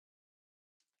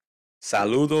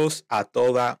Saludos a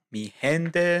toda mi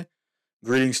gente.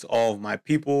 Greetings to all of my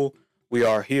people. We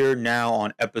are here now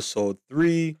on episode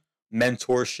 3,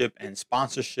 mentorship and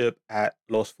sponsorship at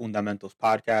Los Fundamentos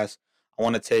podcast. I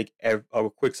want to take a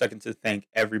quick second to thank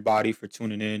everybody for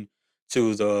tuning in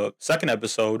to the second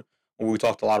episode where we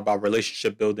talked a lot about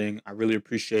relationship building. I really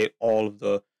appreciate all of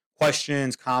the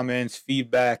questions, comments,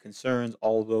 feedback, concerns,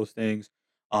 all of those things.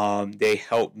 They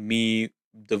help me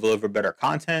deliver better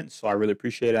content, so I really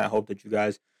appreciate it. I hope that you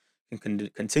guys can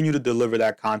continue to deliver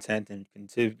that content and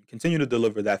continue to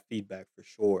deliver that feedback for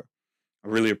sure. I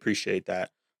really appreciate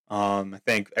that. I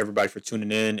thank everybody for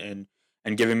tuning in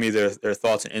and giving me their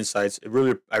thoughts and insights. I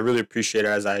really appreciate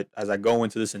it as I go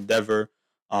into this endeavor.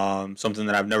 Something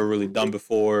that I've never really done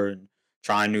before, and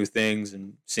trying new things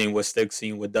and seeing what sticks,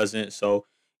 seeing what doesn't. So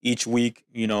each week,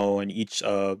 and each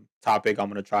topic, I'm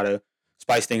gonna try to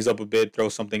spice things up a bit, throw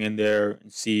something in there,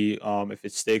 and see if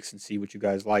it sticks, and see what you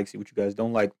guys like, see what you guys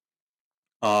don't like.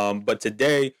 But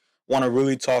today, want to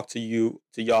really talk to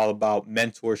y'all about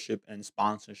mentorship and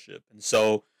sponsorship. And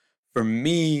so, for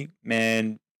me,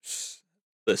 man,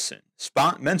 listen,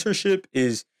 mentorship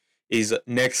is a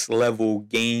next level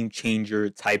game changer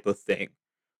type of thing.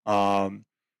 Um,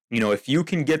 if you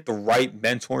can get the right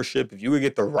mentorship, if you can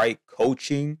get the right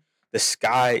coaching, the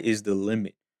sky is the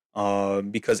limit.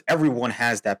 Because everyone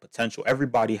has that potential.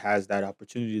 Everybody has that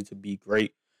opportunity to be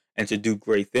great and to do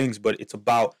great things. But it's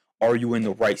about, are you in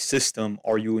the right system?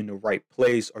 Are you in the right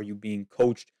place? Are you being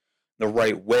coached the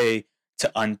right way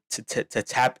to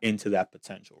tap into that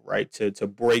potential, right? To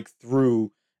break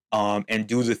through and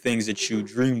do the things that you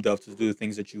dreamed of, to do the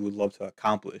things that you would love to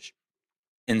accomplish.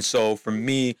 And so for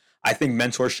me, I think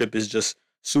mentorship is just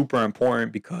super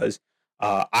important because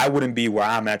I wouldn't be where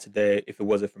I'm at today if it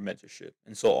wasn't for mentorship.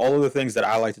 And so all of the things that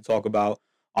I like to talk about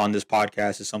on this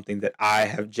podcast is something that I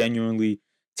have genuinely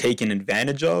taken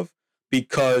advantage of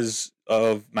because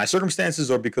of my circumstances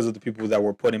or because of the people that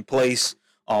were put in place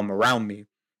around me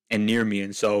and near me.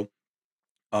 And so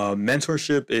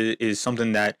mentorship is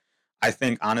something that I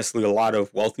think honestly a lot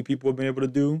of wealthy people have been able to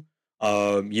do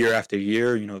year after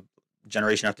year,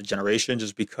 generation after generation,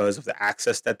 just because of the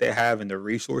access that they have and the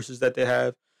resources that they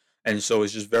have. And so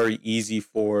it's just very easy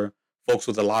for folks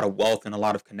with a lot of wealth and a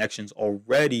lot of connections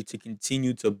already to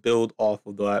continue to build off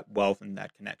of that wealth and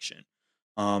that connection.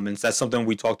 And so that's something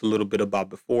we talked a little bit about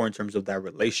before in terms of that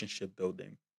relationship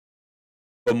building.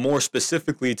 But more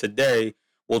specifically today,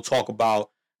 we'll talk about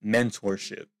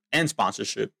mentorship and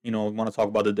sponsorship. We want to talk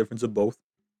about the difference of both.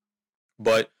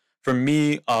 But for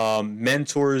me,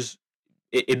 mentors,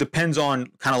 it depends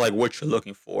on kind of like what you're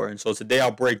looking for. And so today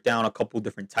I'll break down a couple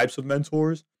different types of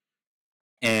mentors.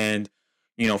 And,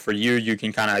 for you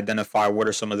can kind of identify what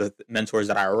are some of the mentors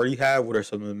that I already have, what are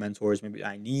some of the mentors maybe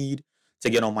I need to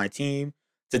get on my team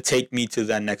to take me to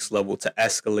that next level, to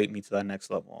escalate me to that next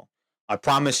level. I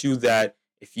promise you that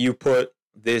if you put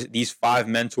these 5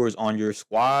 mentors on your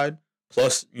squad,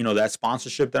 plus, that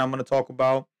sponsorship that I'm going to talk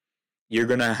about, you're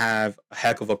going to have a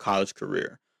heck of a college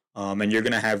career. And you're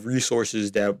going to have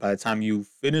resources that by the time you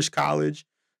finish college,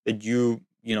 that you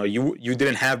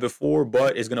didn't have before,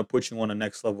 but it's going to put you on the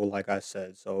next level, like I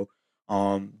said. So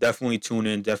definitely tune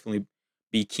in, definitely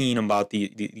be keen about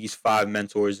these 5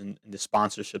 mentors and the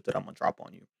sponsorship that I'm going to drop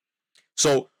on you.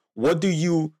 So what do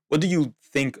you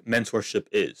think mentorship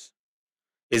is?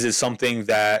 Is it something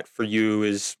that for you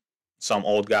is some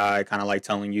old guy kind of like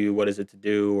telling you what is it to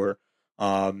do, or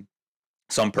um,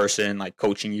 some person like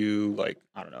coaching you, like,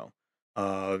 I don't know,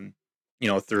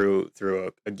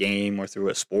 through a game or through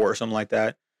a sport or something like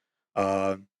that?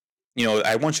 uh,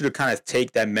 I want you to kind of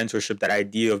take that mentorship, that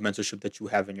idea of mentorship that you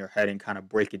have in your head, and kind of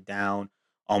break it down,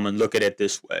 and look at it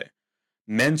this way.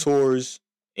 Mentors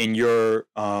in your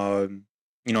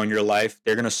in your life,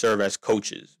 they're going to serve as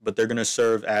coaches, but they're going to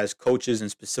serve as coaches in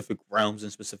specific realms, in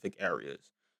specific areas.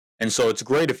 And so it's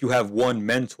great if you have one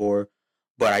mentor,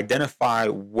 but identify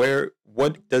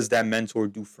what does that mentor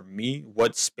do for me,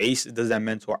 what space does that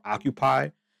mentor occupy,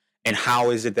 and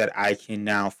how is it that I can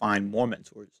now find more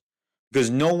mentors. Because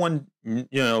no one,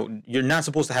 you're not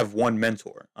supposed to have one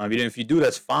mentor. I mean, if you do,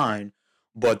 that's fine,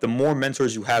 but the more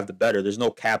mentors you have, the better. There's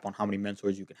no cap on how many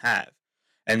mentors you can have.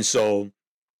 And so,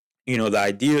 the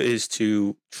idea is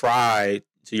to try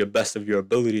to your best of your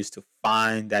abilities to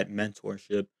find that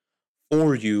mentorship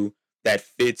for you that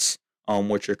fits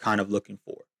what you're kind of looking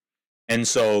for. And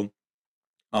so,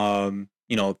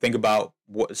 think about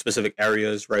what specific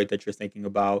areas, right, that you're thinking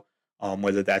about,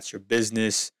 whether that's your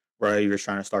business, right, you're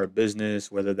trying to start a business,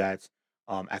 whether that's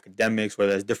academics,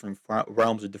 whether that's different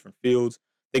realms or different fields.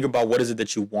 Think about what is it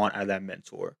that you want out of that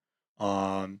mentor.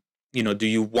 Do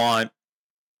you want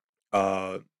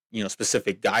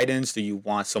specific guidance? Do you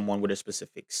want someone with a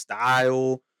specific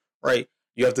style, right?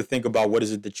 You have to think about what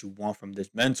is it that you want from this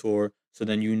mentor, so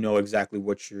then you know exactly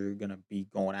what you're gonna be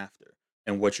going after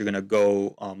and what you're gonna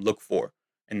go look for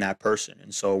in that person.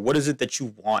 And so, what is it that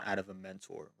you want out of a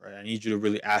mentor, right? I need you to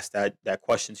really ask that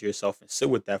question to yourself and sit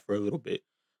with that for a little bit,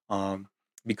 um,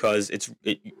 because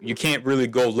you can't really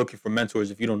go looking for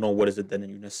mentors if you don't know what is it that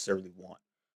you necessarily want.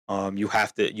 You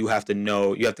have to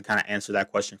know, you have to kind of answer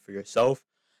that question for yourself,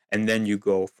 and then you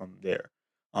go from there.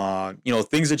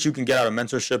 Things that you can get out of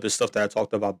mentorship is stuff that I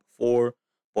talked about before,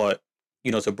 but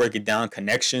to break it down,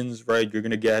 connections, right? You're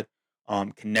gonna get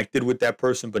connected with that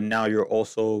person, but now you're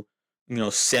also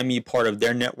semi part of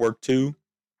their network too,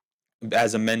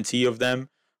 as a mentee of them,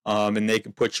 and they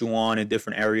can put you on in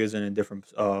different areas and in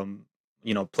different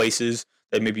places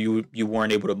that maybe you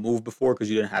weren't able to move before because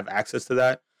you didn't have access to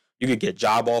that. You could get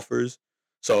job offers,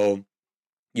 so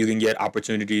you can get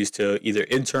opportunities to either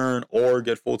intern or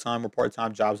get full time or part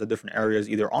time jobs at different areas,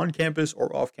 either on campus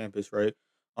or off campus, right?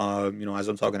 As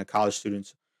I'm talking to college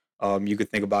students, you could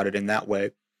think about it in that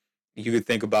way. You could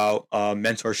think about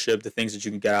mentorship. The things that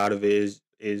you can get out of it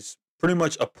is pretty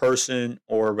much a person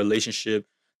or a relationship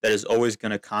that is always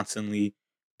going to constantly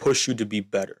push you to be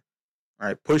better,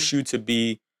 right? Push you to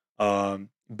be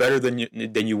better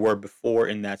than you were before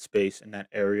in that space, in that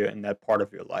area, in that part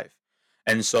of your life.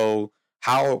 And so,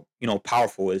 how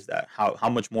powerful is that? How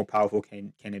much more powerful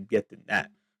can it get than that?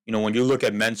 When you look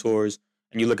at mentors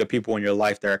and you look at people in your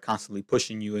life that are constantly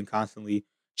pushing you and constantly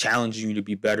challenging you to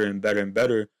be better and better and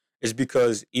better, is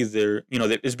because either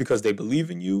it's because they believe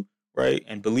in you, right?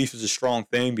 And belief is a strong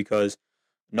thing because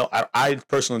no, I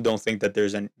personally don't think that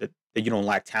that you don't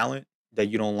lack talent, that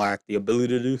you don't lack the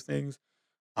ability to do things.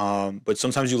 But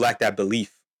sometimes you lack that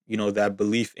belief, that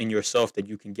belief in yourself that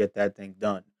you can get that thing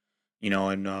done.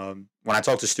 And when I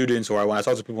talk to students or when I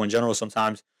talk to people in general,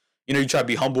 sometimes, you try to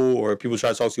be humble, or people try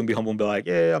to talk to you and be humble and be like,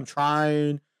 yeah, I'm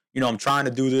trying, I'm trying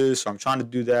to do this, or I'm trying to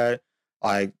do that.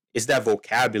 Like, it's that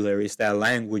vocabulary, it's that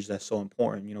language that's so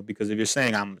important, because if you're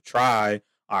saying I'm gonna try,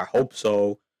 I hope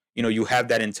so, you have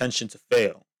that intention to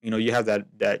fail. You have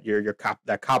that your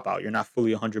cop out. You're not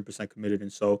fully 100% committed.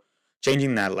 And so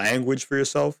changing that language for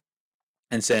yourself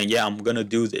and saying, yeah, I'm gonna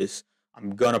do this.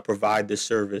 I'm gonna provide this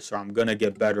service, or I'm gonna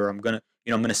get better. I'm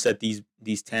gonna set these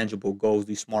tangible goals,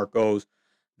 these smart goals.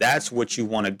 That's what you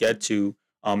want to get to,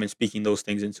 and speaking those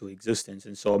things into existence.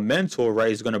 And so a mentor,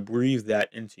 right, is gonna breathe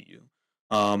that into you.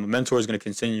 A mentor is gonna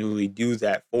continually do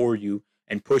that for you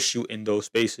and push you in those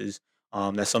spaces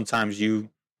that sometimes you're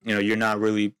not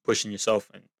really pushing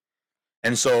yourself in.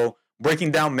 And so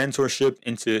breaking down mentorship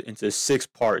into 6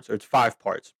 parts or 5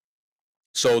 parts.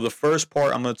 So the first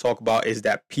part I'm going to talk about is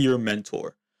that peer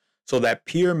mentor. So that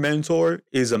peer mentor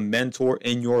is a mentor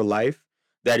in your life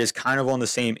that is kind of on the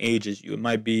same age as you. It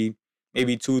might be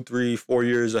maybe 2, 3, 4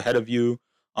 years ahead of you,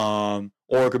 or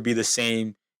it could be the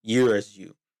same year as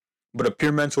you. But a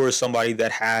peer mentor is somebody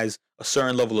that has a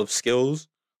certain level of skills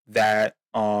that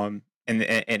and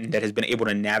that has been able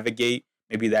to navigate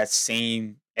maybe that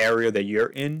same area that you're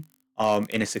in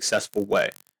a successful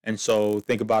way. And so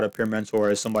think about a peer mentor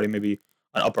as somebody, maybe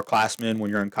an upperclassman when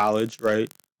you're in college,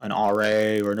 right? An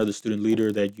RA or another student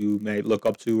leader that you may look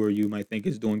up to or you might think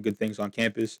is doing good things on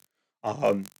campus.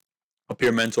 Um, a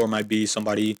peer mentor might be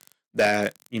somebody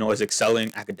that is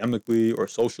excelling academically or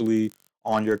socially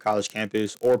on your college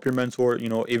campus, or a peer mentor,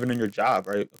 even in your job,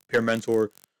 right? A peer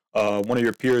mentor, one of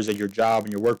your peers at your job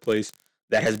and your workplace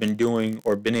that has been doing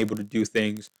or been able to do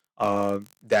things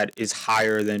that is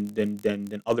higher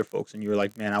than other folks, and you're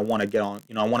like, man, I want to get on,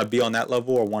 I want to be on that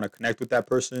level, or want to connect with that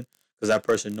person because that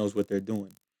person knows what they're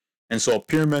doing. And so a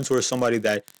peer mentor is somebody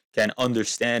that can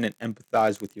understand and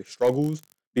empathize with your struggles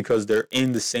because they're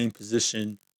in the same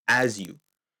position as you.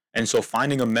 And so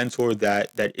finding a mentor that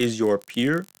is your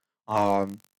peer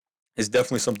um, is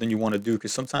definitely something you want to do,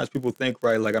 because sometimes people think,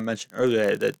 right, like I mentioned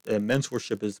earlier, that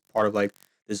mentorship is part of like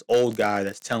this old guy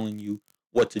that's telling you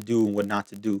what to do and what not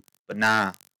to do. But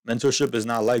nah, mentorship is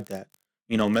not like that.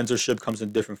 Mentorship comes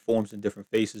in different forms and different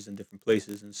faces and different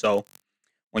places. And so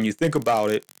when you think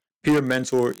about it, peer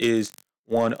mentor is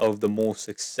one of the most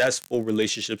successful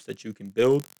relationships that you can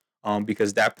build,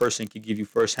 because that person can give you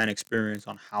firsthand experience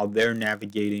on how they're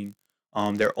navigating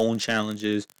their own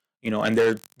challenges, and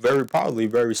they're very probably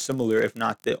very similar, if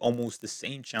not the almost the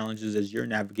same challenges as you're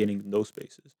navigating in those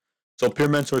spaces. So peer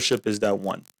mentorship is that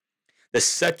one. The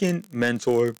second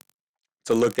mentor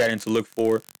to look at and to look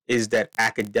for is that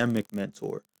academic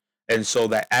mentor. And so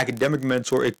that academic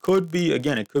mentor, it could be,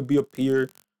 again, it could be a peer,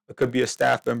 it could be a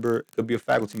staff member, it could be a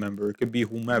faculty member, it could be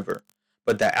whomever.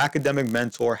 but that academic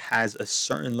mentor has a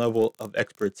certain level of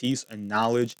expertise and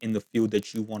knowledge in the field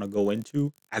that you want to go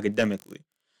into academically.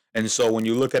 And so when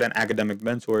you look at an academic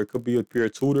mentor, it could be a peer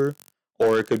tutor,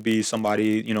 or it could be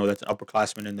somebody, that's an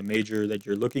upperclassman in the major that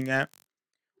you're looking at.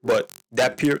 But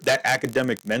that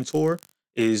academic mentor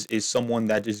is someone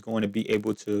that is going to be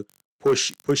able to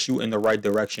push you in the right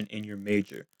direction in your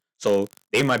major. So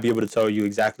they might be able to tell you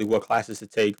exactly what classes to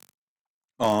take,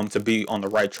 to be on the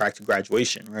right track to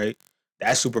graduation, right?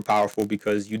 That's super powerful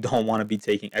because you don't want to be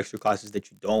taking extra classes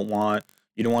that you don't want.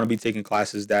 You don't want to be taking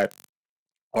classes that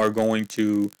are going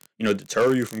to,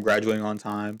 deter you from graduating on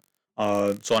time.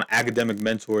 So an academic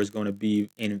mentor is going to be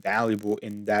invaluable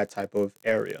in that type of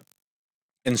area.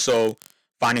 And so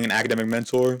finding an academic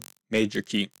mentor, major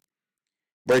key.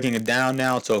 Breaking it down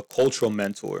now to a cultural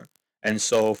mentor. And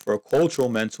so for a cultural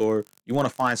mentor, you want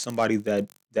to find somebody that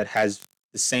has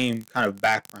the same kind of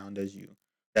background as you,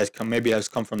 maybe has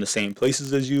come from the same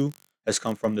places as you, has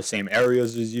come from the same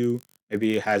areas as you,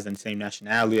 maybe it has the same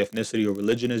nationality, ethnicity, or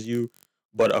religion as you.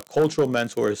 But a cultural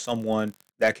mentor is someone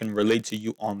that can relate to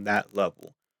you on that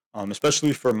level.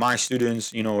 Especially for my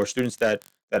students, or students that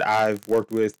I've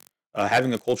worked with,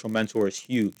 having a cultural mentor is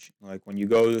huge. Like when you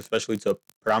go, especially to a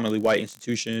predominantly white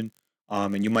institution,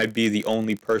 and you might be the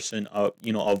only person of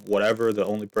whatever, the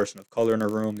only person of color in a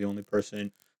room, the only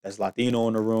person that's Latino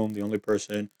in a room, the only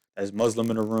person that's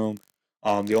Muslim in a room,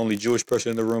 the only Jewish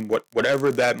person in the room, whatever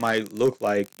that might look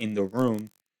like in the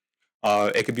room,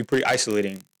 it could be pretty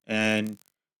isolating. And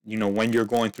when you're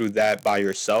going through that by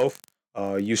yourself,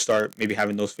 you start maybe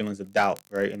having those feelings of doubt,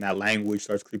 right? And that language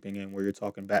starts creeping in where you're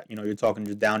talking back, you're talking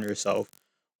just down to yourself,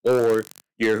 or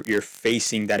you're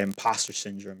facing that imposter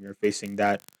syndrome. You're facing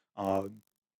that, uh,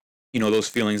 those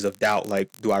feelings of doubt, like,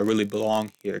 do I really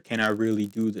belong here? Can I really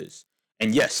do this?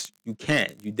 And yes, you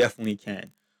can. You definitely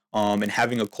can. And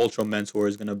having a cultural mentor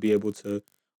is going to be able to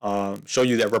show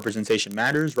you that representation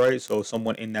matters, right? So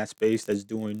someone in that space that's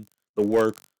doing the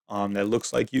work, that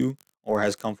looks like you or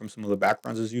has come from similar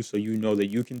backgrounds as you, so you know that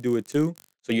you can do it too.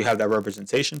 So you have that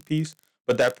representation piece,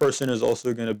 but that person is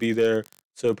also going to be there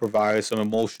to provide some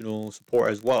emotional support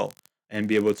as well, and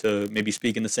be able to maybe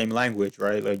speak in the same language,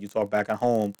 right? Like you talk back at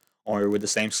home, or with the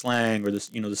same slang, or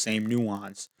the same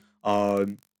nuance.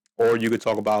 Um, or you could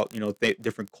talk about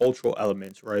different cultural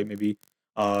elements, right? Maybe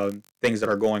things that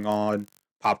are going on,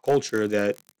 pop culture,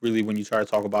 that really, when you try to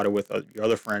talk about it with your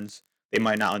other friends, they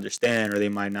might not understand, or they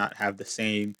might not have the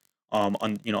same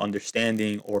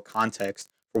understanding or context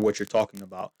for what you're talking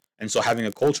about. And so having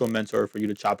a cultural mentor for you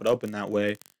to chop it up in that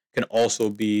way can also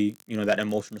be that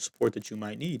emotional support that you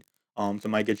might need, to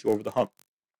might get you over the hump.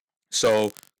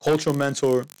 So cultural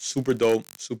mentor, super dope,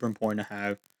 super important to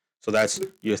have. So that's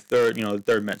your third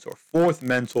mentor. Fourth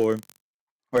mentor,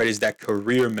 right, is that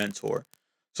career mentor.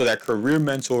 So that career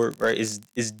mentor, right, is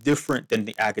different than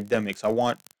the academics. I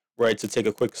want, right, to take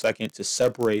a quick second to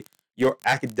separate your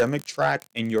academic track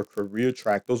and your career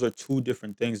track. Those are two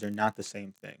different things. They're not the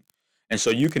same thing. And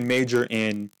so you can major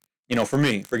in, for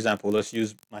me, for example, let's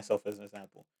use myself as an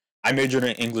example. I majored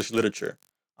in English literature.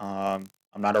 I'm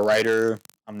not a writer.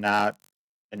 I'm not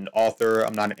an author.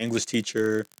 I'm not an English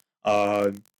teacher.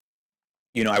 Uh,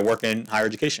 I work in higher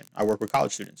education. I work with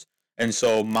college students, and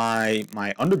so my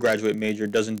undergraduate major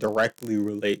doesn't directly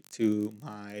relate to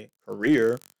my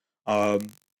career. Um,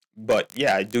 but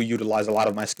yeah, I do utilize a lot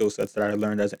of my skill sets that I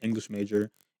learned as an English major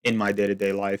in my day to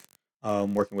day life,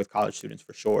 working with college students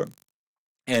for sure.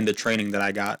 And the training that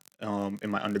I got in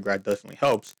my undergrad definitely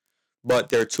helps. But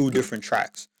they're two different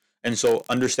tracks, and so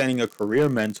understanding a career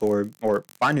mentor or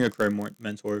finding a career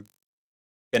mentor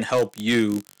can help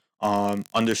you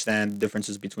understand the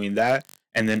differences between that,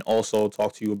 and then also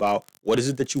talk to you about what is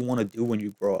it that you want to do when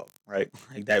you grow up, right?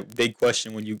 Like that big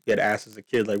question when you get asked as a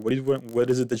kid, like what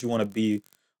is it that you want to be,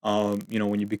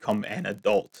 when you become an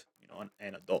adult,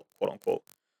 an adult, quote unquote.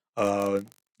 Uh,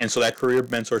 and so that career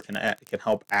mentor can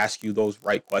help ask you those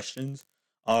right questions.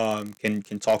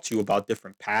 Can talk to you about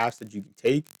different paths that you can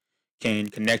take, can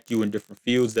connect you in different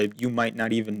fields that you might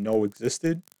not even know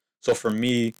existed. So for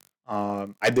me,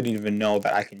 I didn't even know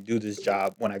that I can do this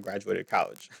job when I graduated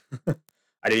college.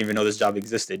 I didn't even know this job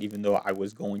existed, even though I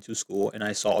was going to school and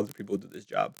I saw other people do this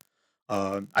job.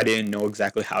 I didn't know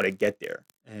exactly how to get there.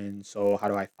 And so, how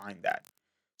do I find that?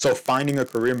 So, finding a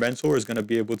career mentor is going to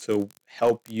be able to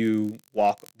help you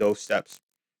walk those steps,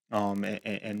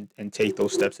 and take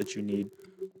those steps that you need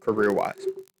career wise.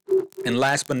 And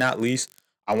last but not least,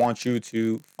 I want you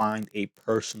to find a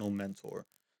personal mentor.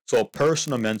 So a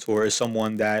personal mentor is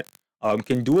someone that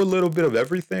can do a little bit of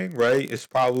everything, right? It's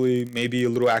probably maybe a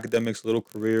little academics, a little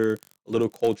career, a little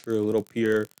culture, a little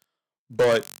peer,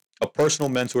 but a personal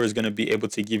mentor is going to be able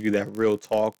to give you that real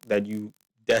talk that you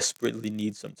desperately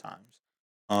need sometimes.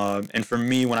 And for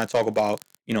me, when I talk about,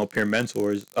 peer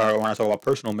mentors, or when I talk about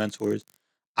personal mentors,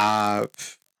 uh,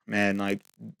 man, like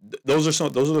those are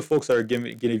the folks that are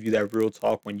giving you that real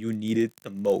talk when you need it the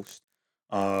most.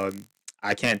 Um,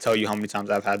 I can't tell you how many times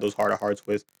I've had those heart to hearts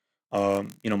with,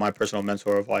 my personal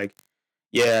mentor of like,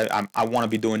 yeah, I want to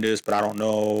be doing this, but I don't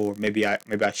know, or maybe I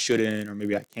shouldn't, or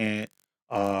maybe I can't.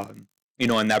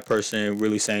 And that person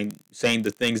really saying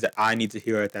the things that I need to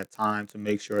hear at that time to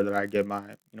make sure that I get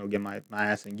my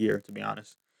ass in gear. To be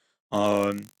honest,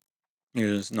 um,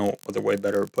 there's no other way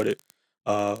better to put it.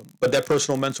 But that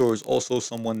personal mentor is also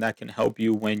someone that can help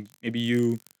you when maybe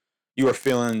you are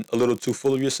feeling a little too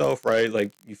full of yourself, right?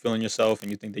 Like you feeling yourself and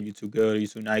you think that you're too good, or you're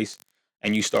too nice,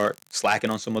 and you start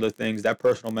slacking on some other things. That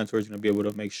personal mentor is going to be able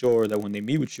to make sure that when they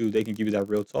meet with you, they can give you that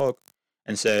real talk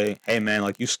and say, "Hey, man,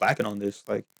 like you slacking on this.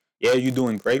 Like, yeah, you're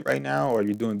doing great right now, or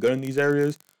you're doing good in these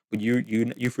areas, but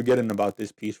you forgetting about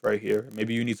this piece right here.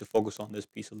 Maybe you need to focus on this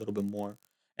piece a little bit more."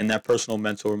 And that personal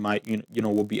mentor might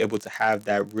will be able to have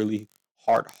that really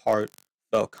heartfelt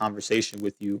conversation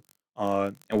with you,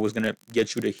 and was gonna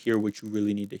get you to hear what you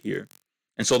really need to hear.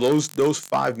 And so those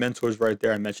five mentors right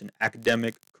there I mentioned: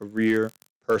 academic, career,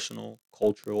 personal,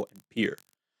 cultural, and peer.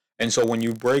 And so when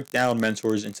you break down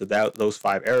mentors into those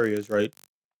five areas, right,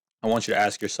 I want you to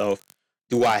ask yourself,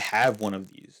 do I have one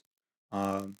of these?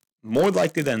 More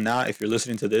likely than not, if you're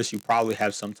listening to this, you probably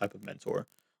have some type of mentor,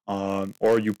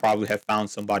 or you probably have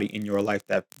found somebody in your life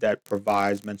that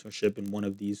provides mentorship in one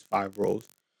of these five roles.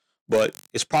 But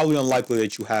it's probably unlikely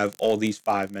that you have all these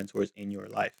five mentors in your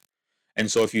life. And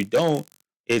so if you don't,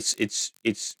 it's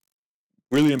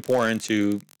really important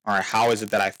to, all right, how is it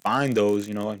that I find those,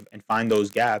 and find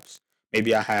those gaps?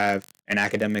 Maybe I have an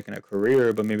academic and a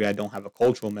career, but maybe I don't have a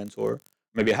cultural mentor.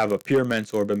 Maybe I have a peer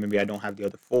mentor, but maybe I don't have the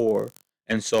other four.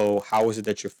 And so how is it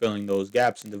that you're filling those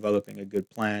gaps and developing a good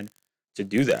plan to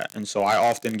do that? And so I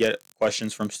often get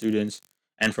questions from students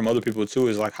and from other people too,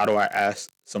 is like, how do I ask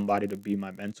somebody to be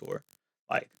my mentor?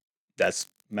 Like, that's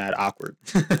mad awkward.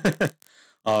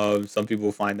 Some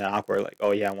people find that awkward, like,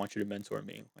 oh yeah, I want you to mentor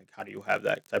me. Like, how do you have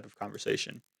that type of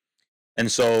conversation?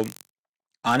 And so,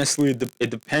 honestly, it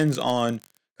depends on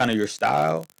kind of your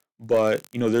style, but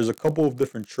there's a couple of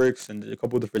different tricks and a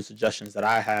couple of different suggestions that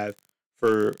I have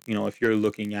for if you're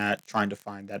looking at trying to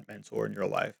find that mentor in your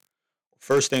life.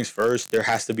 First things first, there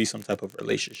has to be some type of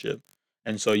relationship,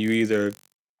 and so you either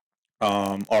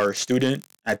are a student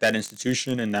at that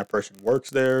institution and that person works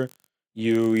there.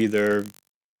 You either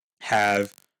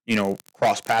have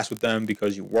cross paths with them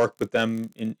because you work with them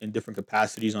in different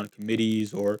capacities on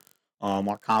committees, or on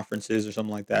conferences or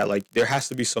something like that. Like, there has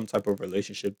to be some type of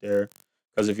relationship there,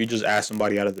 because if you just ask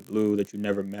somebody out of the blue that you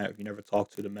never met, if you never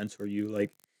talked to mentor you,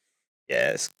 like,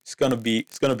 yeah, it's gonna be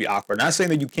awkward. Not saying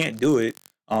that you can't do it,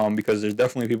 because there's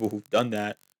definitely people who've done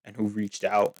that and who've reached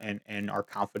out and are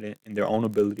confident in their own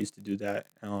abilities to do that.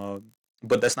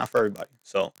 But that's not for everybody.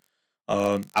 So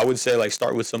I would say, like,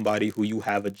 start with somebody who you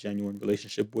have a genuine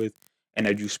relationship with and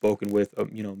that you've spoken with,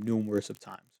 numerous of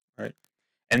times, right?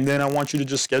 And then I want you to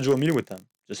just schedule a meeting with them.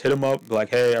 Just hit them up, be like,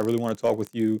 hey, I really want to talk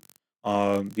with you.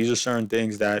 These are certain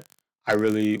things that I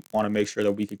really want to make sure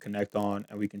that we can connect on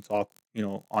and we can talk,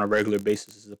 on a regular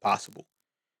basis as possible.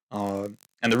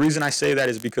 And the reason I say that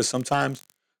is because sometimes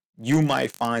you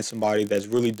might find somebody that's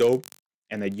really dope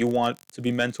and that you want to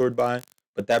be mentored by,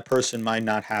 but that person might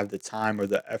not have the time or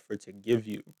the effort to give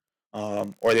you.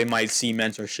 Or they might see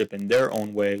mentorship in their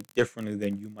own way differently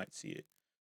than you might see it.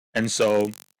 And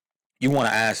so you want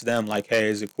to ask them, like, hey,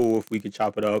 is it cool if we could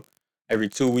chop it up every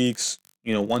 2 weeks,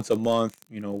 once a month,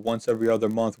 once every other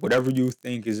month, whatever you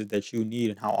think is it that you need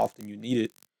and how often you need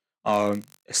it.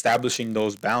 Establishing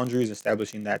those boundaries,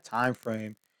 establishing that time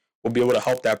frame will be able to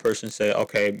help that person say,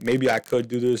 okay, maybe I could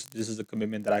do this. This is a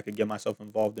commitment that I could get myself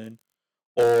involved in.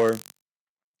 Or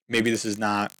maybe this is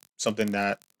not something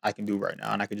that I can do right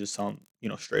now, and I could just tell them,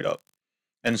 straight up.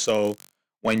 And so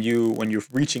when you're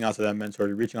reaching out to that mentor,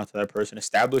 you're reaching out to that person,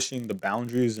 establishing the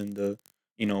boundaries and the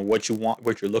what you want,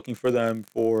 what you're looking for them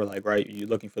for, like, right, you're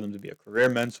looking for them to be a career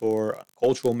mentor, a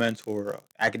cultural mentor, a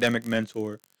academic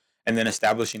mentor, and then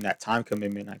establishing that time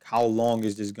commitment, like how long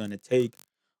is this going to take,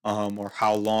 or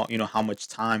how long, how much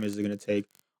time is it going to take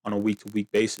on a week to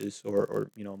week basis,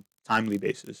 or timely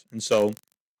basis. And so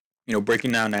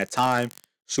breaking down that time,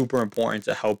 super important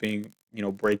to helping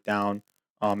break down,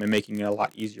 and making it a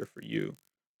lot easier for you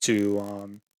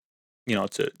to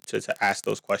to ask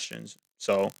those questions.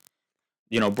 So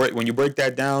when you break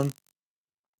that down,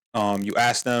 you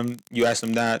ask them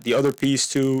that. The other piece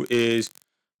too is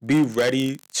be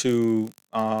ready to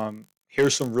hear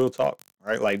some real talk.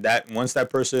 right? Like that, once that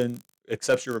person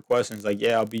accepts your request and is like,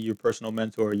 yeah, I'll be your personal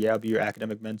mentor. Yeah, I'll be your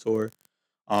academic mentor.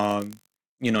 Um,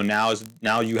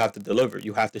 now you have to deliver.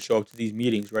 You have to show up to these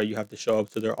meetings, right? You have to show up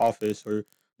to their office or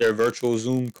their virtual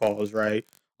Zoom calls, right?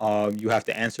 You have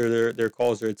to answer their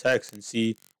calls, their texts, and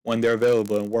see when they're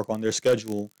available and work on their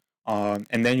schedule.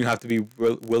 And then you have to be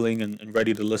willing and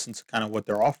ready to listen to kind of what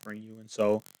they're offering you. And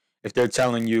so, if they're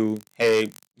telling you, hey,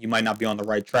 you might not be on the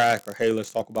right track, or hey,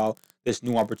 let's talk about this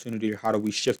new opportunity, or how do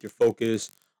we shift your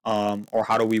focus, or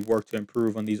how do we work to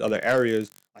improve on these other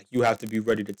areas, like you have to be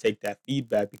ready to take that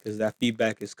feedback because that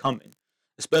feedback is coming.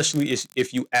 Especially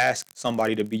if you ask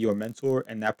somebody to be your mentor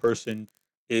and that person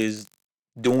is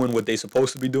doing what they're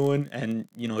supposed to be doing and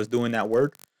is doing that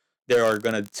work, they are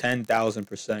gonna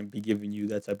 10,000% be giving you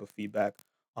that type of feedback.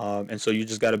 And so you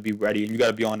just got to be ready and you got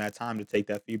to be on that time to take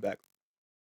that feedback.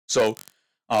 So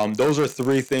those are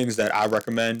three things that I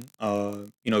recommend.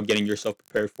 Getting yourself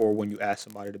prepared for when you ask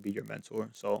somebody to be your mentor.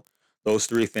 So those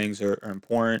three things are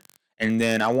important. And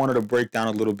then I wanted to break down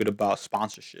a little bit about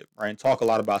sponsorship, right? And talk a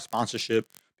lot about sponsorship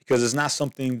because it's not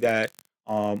something that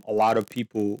a lot of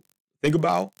people think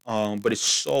about, but it's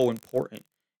so important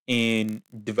in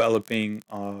developing,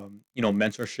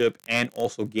 mentorship and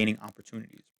also gaining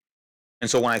opportunities. And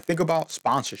so when I think about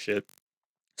sponsorship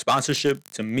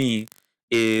to me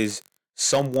is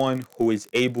someone who is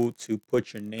able to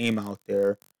put your name out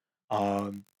there,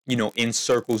 in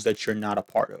circles that you're not a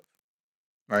part of,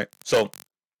 right? So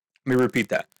let me repeat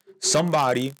that.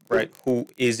 Somebody, right, who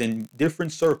is in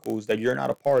different circles that you're not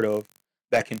a part of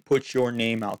that can put your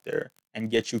name out there and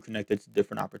get you connected to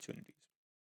different opportunities.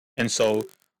 And so,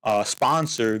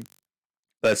 sponsored,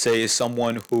 let's say, is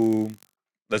someone who,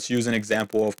 let's use an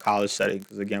example of college setting,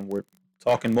 because again, we're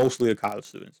talking mostly of college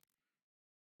students.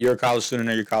 You're a college student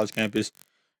at your college campus.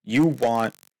 You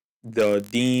want the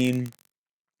dean,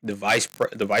 the vice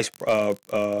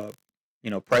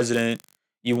president.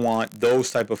 You want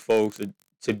those type of folks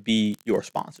to be your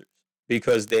sponsors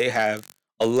because they have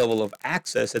a level of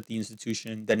access at the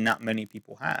institution that not many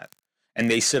people have, and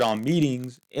they sit on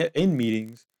meetings in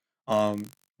meetings um,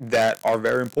 that are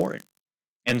very important,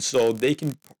 and so they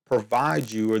can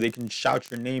provide you or they can shout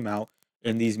your name out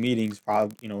in these meetings,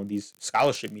 probably these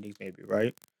scholarship meetings, maybe,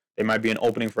 right? There might be an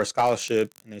opening for a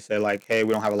scholarship and they say like, hey,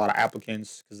 we don't have a lot of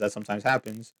applicants, because that sometimes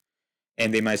happens,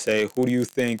 and they might say, who do you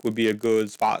think would be a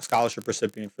good scholarship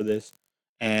recipient for this?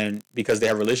 And because they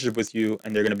have a relationship with you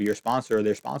and they're going to be your sponsor or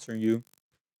they're sponsoring you,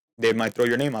 they might throw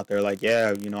your name out there like,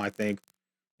 yeah, I think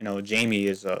Jamie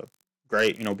is a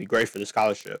great, be great for the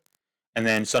scholarship. And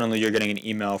then suddenly you're getting an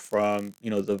email from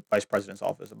the vice president's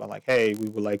office about like, hey, we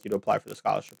would like you to apply for the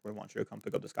scholarship. We want you to come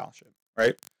pick up the scholarship,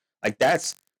 right? Like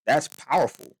that's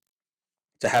powerful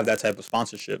to have that type of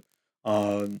sponsorship,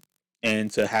 um,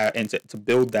 and to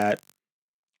build that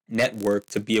network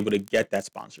to be able to get that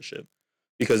sponsorship,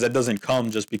 because that doesn't come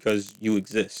just because you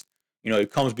exist.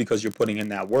 It comes because you're putting in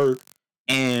that work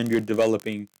and you're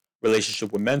developing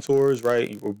relationship with mentors, right?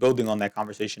 And we're building on that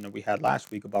conversation that we had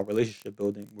last week about relationship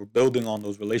building. We're building on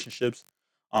those relationships,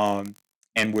 um,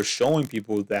 and we're showing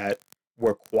people that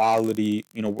we're quality.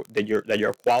 That you're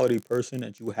a quality person,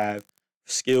 that you have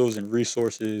skills and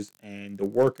resources and the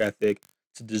work ethic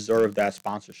to deserve that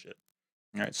sponsorship.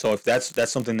 All right. So if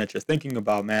that's something that you're thinking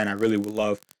about, man, I really would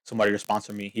love somebody to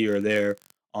sponsor me here or there.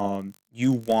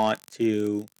 You want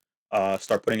to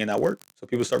start putting in that work so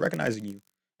people start recognizing you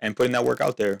and putting that work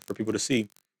out there for people to see.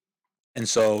 And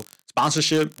so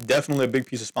sponsorship, definitely a big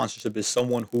piece of sponsorship is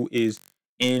someone who is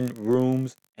in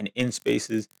rooms and in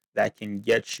spaces that can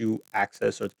get you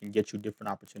access or can get you different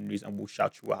opportunities and will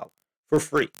shout you out for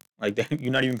free. Like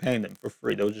you're not even paying them for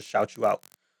free; they'll just shout you out.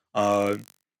 Uh,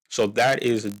 so that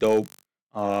is a dope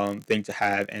thing to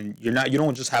have, and you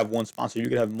don't just have one sponsor; you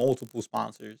can have multiple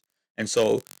sponsors. And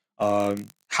so,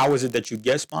 how is it that you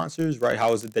get sponsors? Right?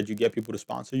 How is it that you get people to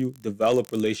sponsor you?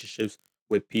 Develop relationships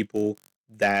with people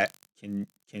that can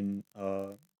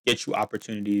get you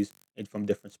opportunities from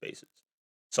different spaces.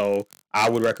 So I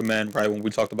would recommend, right, when we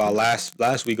talked about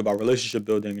last week about relationship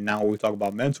building, and now when we talk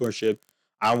about mentorship,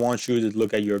 I want you to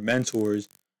look at your mentors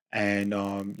and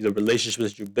the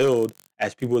relationships that you build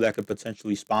as people that could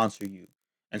potentially sponsor you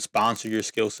and sponsor your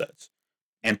skill sets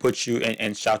and put you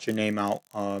and shout your name out,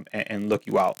 and look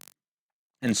you out.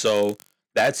 And so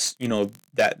that's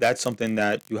something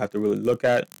that you have to really look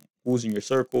at. Who's in your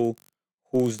circle?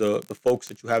 Who's the folks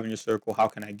that you have in your circle? How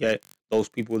can I get those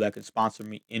people that can sponsor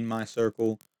me in my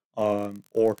circle? How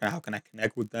can I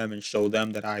connect with them and show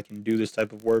them that I can do this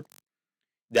type of work?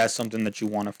 That's something that you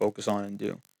want to focus on and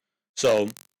do. So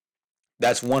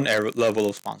that's one level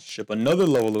of sponsorship. Another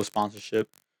level of sponsorship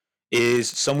is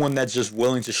someone that's just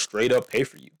willing to straight up pay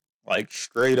for you. Like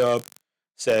straight up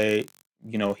say,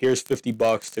 here's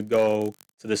 $50 to go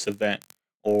to this event,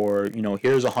 or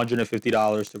here's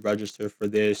 $150 to register for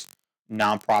this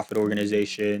nonprofit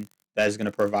organization that is going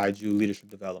to provide you leadership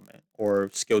development or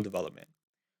skill development.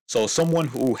 So someone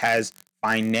who has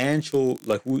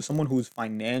someone who's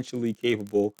financially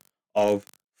capable of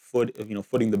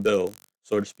footing the bill,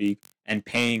 so to speak, and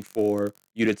paying for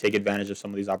you to take advantage of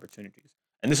some of these opportunities.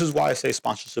 And this is why I say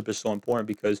sponsorship is so important,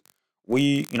 because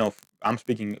I'm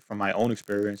speaking from my own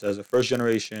experience as a first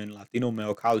generation Latino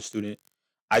male college student.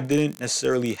 I didn't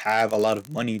necessarily have a lot of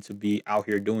money to be out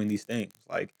here doing these things.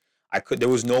 Like there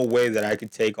was no way that I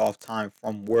could take off time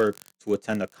from work to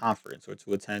attend a conference or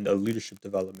to attend a leadership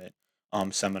development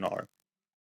seminar,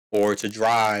 or to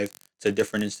drive to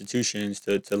different institutions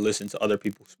to listen to other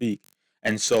people speak.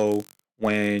 And so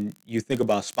when you think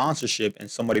about sponsorship and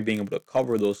somebody being able to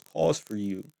cover those costs for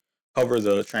you, cover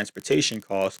the transportation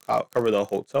costs, cover the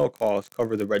hotel costs,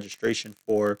 cover the registration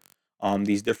for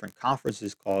these different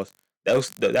conferences costs,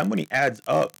 that money adds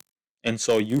up. And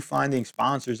so you finding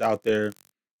sponsors out there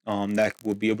that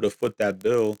will be able to foot that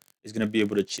bill is going to be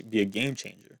able to be a game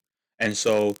changer. And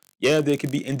so, yeah, they could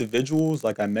be individuals,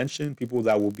 like I mentioned, people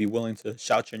that will be willing to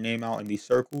shout your name out in these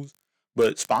circles.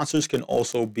 But sponsors can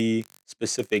also be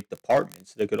specific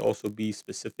departments. They could also be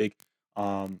specific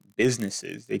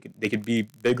businesses. They could be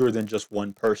bigger than just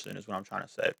one person, is what I'm trying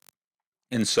to say.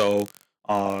 And so,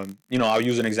 I'll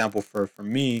use an example for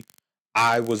me.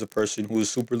 I was a person who was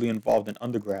superly involved in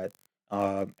undergrad,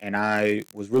 and I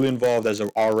was really involved as a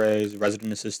RA, as a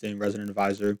resident assistant, resident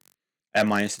advisor at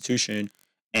my institution.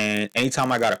 And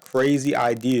anytime I got a crazy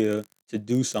idea to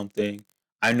do something,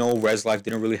 I know Res Life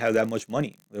didn't really have that much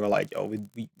money. They were like, "Yo,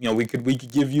 we could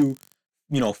give you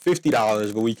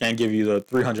 $50, but we can't give you the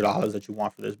 $300 that you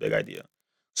want for this big idea."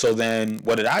 So then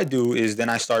what did I do is then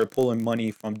I started pulling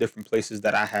money from different places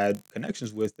that I had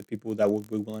connections with, the people that would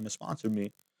be willing to sponsor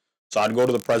me. So I'd go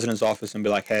to the president's office and be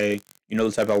like, "Hey,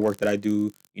 the type of work that I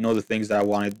do, the things that I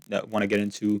want to get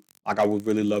into. Like, I would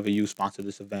really love if you sponsor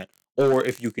this event, or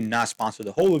if you cannot sponsor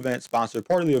the whole event, sponsor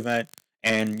part of the event,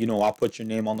 and I'll put your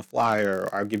name on the flyer,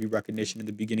 or I'll give you recognition in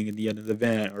the beginning and the end of the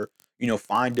event, or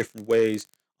find different ways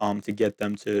to get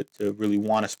them to really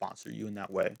want to sponsor you in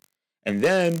that way, and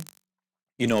then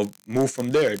move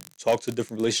from there. Talk to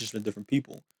different relationships with different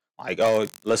people. Like, oh,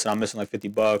 listen, I'm missing like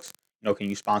 $50. Can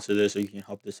you sponsor this, or you can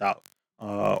help this out,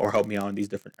 or help me out in these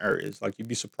different areas? Like, you'd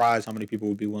be surprised how many people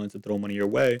would be willing to throw money your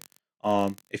way,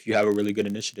 if you have a really good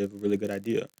initiative, a really good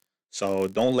idea. So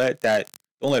don't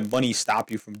let money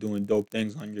stop you from doing dope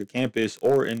things on your campus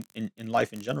or in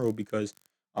life in general, because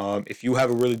if you have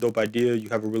a really dope idea, you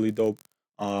have a really dope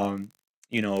um,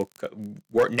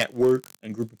 work network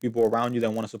and group of people around you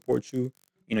that want to support you.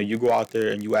 You go out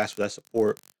there and you ask for that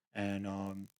support,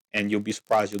 and you'll be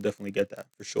surprised. You'll definitely get that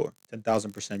for sure.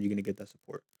 10,000% you're gonna get that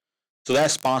support. So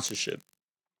that's sponsorship.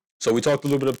 So we talked a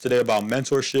little bit today about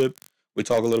mentorship. We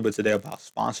talked a little bit today about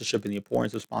sponsorship and the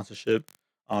importance of sponsorship.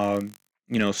 Um,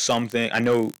 something I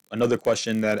know, another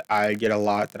question that I get a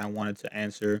lot that I wanted to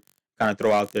answer, kind of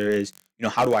throw out there, is,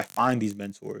 how do I find these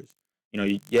mentors?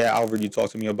 Yeah, Albert, you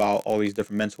talked to me about all these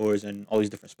different mentors and all these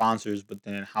different sponsors, but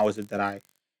then how is it that I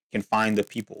can find the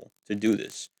people to do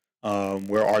this?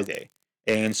 Where are they?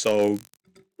 And so,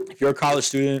 if you're a college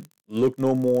student, look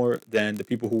no more than the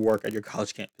people who work at your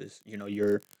college campus.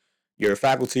 Your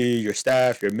faculty, your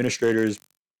staff, your administrators.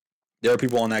 There are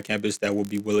people on that campus that will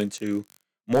be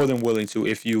more than willing to,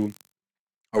 if you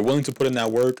are willing to put in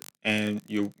that work, and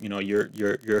you're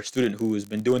a student who has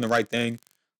been doing the right thing.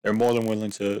 They're more than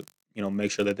willing to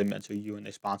make sure that they mentor you and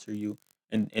they sponsor you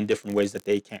in different ways that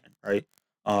they can. Right.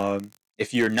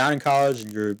 If you're not in college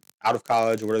and you're out of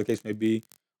college or whatever the case may be,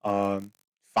 um,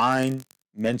 find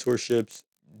mentorships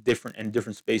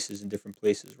different spaces in different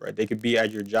places. Right. They could be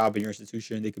at your job in your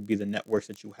institution. They could be the networks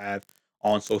that you have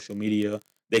on social media.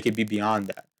 They could be beyond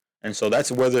that. And so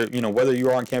that's whether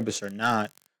you're on campus or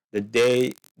not, the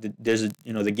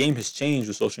game has changed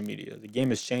with social media. The game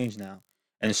has changed now,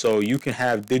 and so you can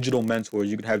have digital mentors.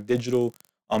 You can have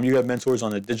you have mentors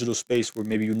on a digital space where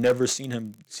maybe you never seen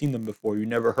them before. You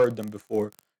never heard them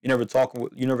before. You never talked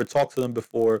to them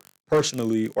before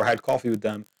personally or had coffee with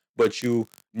them, but you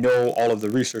know all of the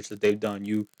research that they've done.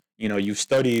 You've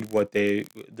studied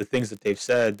the things that they've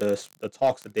said, the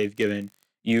talks that they've given.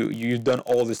 You've done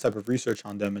all this type of research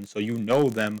on them, and so you know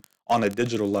them on a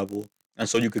digital level, and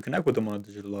so you could connect with them on a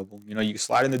digital level. You can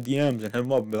slide in the DMs and hit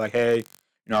them up and be like, "Hey,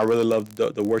 I really love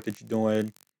the work that you're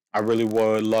doing. I really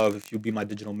would love if you be my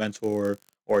digital mentor,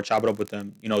 or chop it up with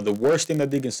them." The worst thing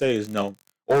that they can say is no,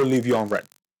 or leave you on red.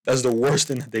 That's the worst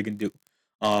thing that they can do.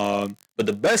 But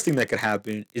the best thing that could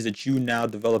happen is that you now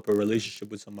develop a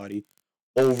relationship with somebody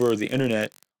over the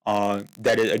internet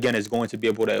that is, again, is going to be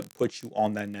able to put you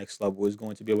on that next level. Is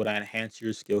going to be able to enhance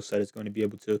your skill set. It's going to be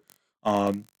able to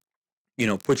um,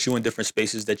 put you in different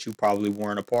spaces that you probably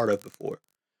weren't a part of before.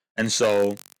 And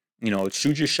so,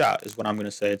 shoot your shot is what I'm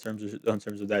gonna say in terms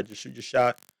of that. Just shoot your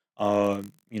shot.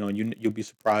 You'll be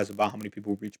surprised about how many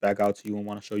people reach back out to you and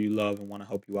want to show you love and want to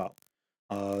help you out.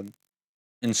 Um,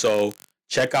 and so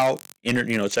check out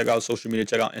social media,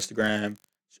 check out Instagram,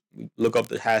 look up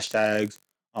the hashtags,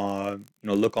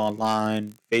 look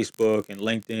online, Facebook and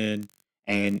LinkedIn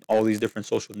and all these different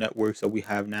social networks that we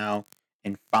have now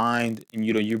and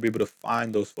you'll be able to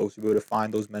find those folks, you'll be able to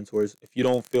find those mentors. If you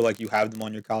don't feel like you have them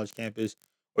on your college campus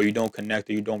or you don't connect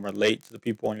or you don't relate to the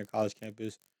people on your college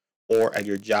campus or at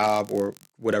your job or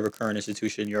whatever current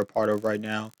institution you're a part of right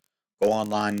now, go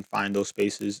online and find those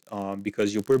spaces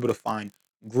because you'll be able to find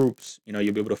groups.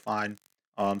 You'll be able to find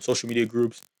social media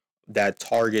groups that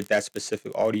target that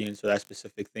specific audience or that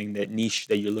specific thing, that niche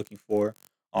that you're looking for.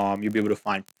 You'll be able to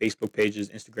find Facebook pages,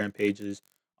 Instagram pages,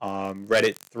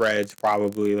 Reddit threads,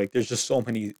 probably. Like there's just so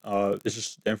many. There's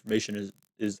just the information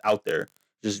is out there.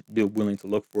 Just be willing to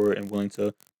look for it and willing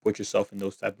to put yourself in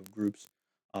those type of groups.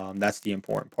 That's the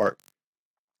important part.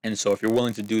 And so if you're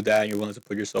willing to do that, and you're willing to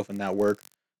put yourself in that work,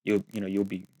 you'll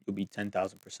be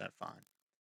 10,000% fine.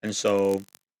 And so,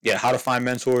 yeah, how to find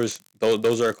mentors.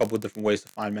 Those are a couple of different ways to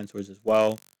find mentors as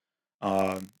well.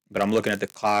 But I'm looking at the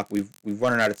clock. We've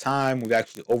running out of time. We've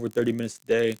actually over 30 minutes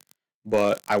today.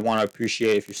 But I want to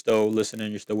appreciate if you're still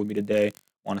listening, you're still with me today. I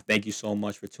want to thank you so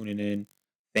much for tuning in.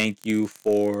 Thank you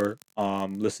for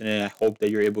listening. I hope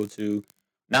that you're able to,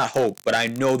 not hope, but I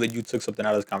know that you took something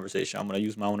out of this conversation. I'm gonna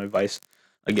use my own advice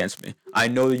against me. I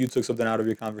know that you took something out of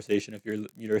your conversation if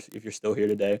you're still here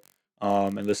today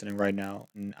and listening right now,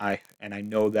 and I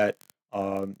know that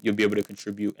you'll be able to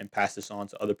contribute and pass this on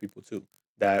to other people too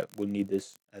that will need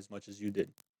this as much as you did.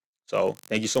 So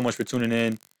thank you so much for tuning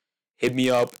in. Hit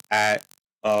me up at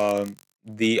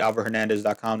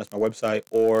thealvarhernandez.com. That's my website,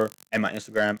 or at my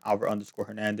Instagram,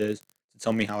 Alvar_Hernandez, to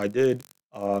tell me how I did,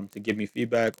 to give me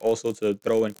feedback. Also to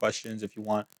throw in questions if you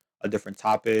want a different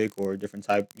topic or a different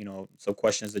type, some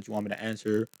questions that you want me to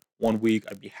answer one week.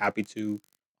 I'd be happy to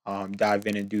dive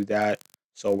in and do that.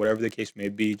 So whatever the case may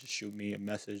be, just shoot me a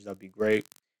message. That'd be great.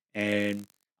 And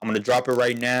I'm gonna drop it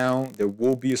right now. There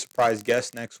will be a surprise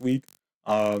guest next week,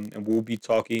 and we'll be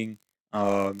talking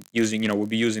we'll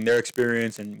be using their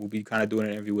experience and we'll be kind of doing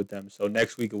an interview with them. So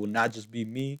next week it will not just be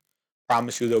me.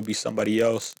 Promise you there'll be somebody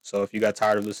else. So if you got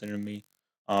tired of listening to me,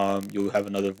 you'll have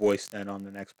another voice then on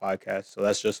the next podcast. So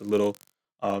that's just a little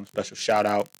special shout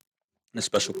out and a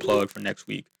special plug for next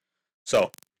week.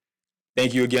 So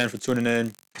thank you again for tuning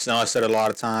in. It's now I said it a lot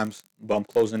of times, but I'm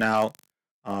closing out.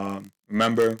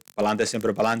 Remember, pa'lante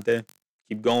siempre pa'lante.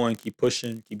 Keep going, keep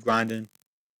pushing, keep grinding.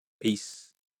 Peace.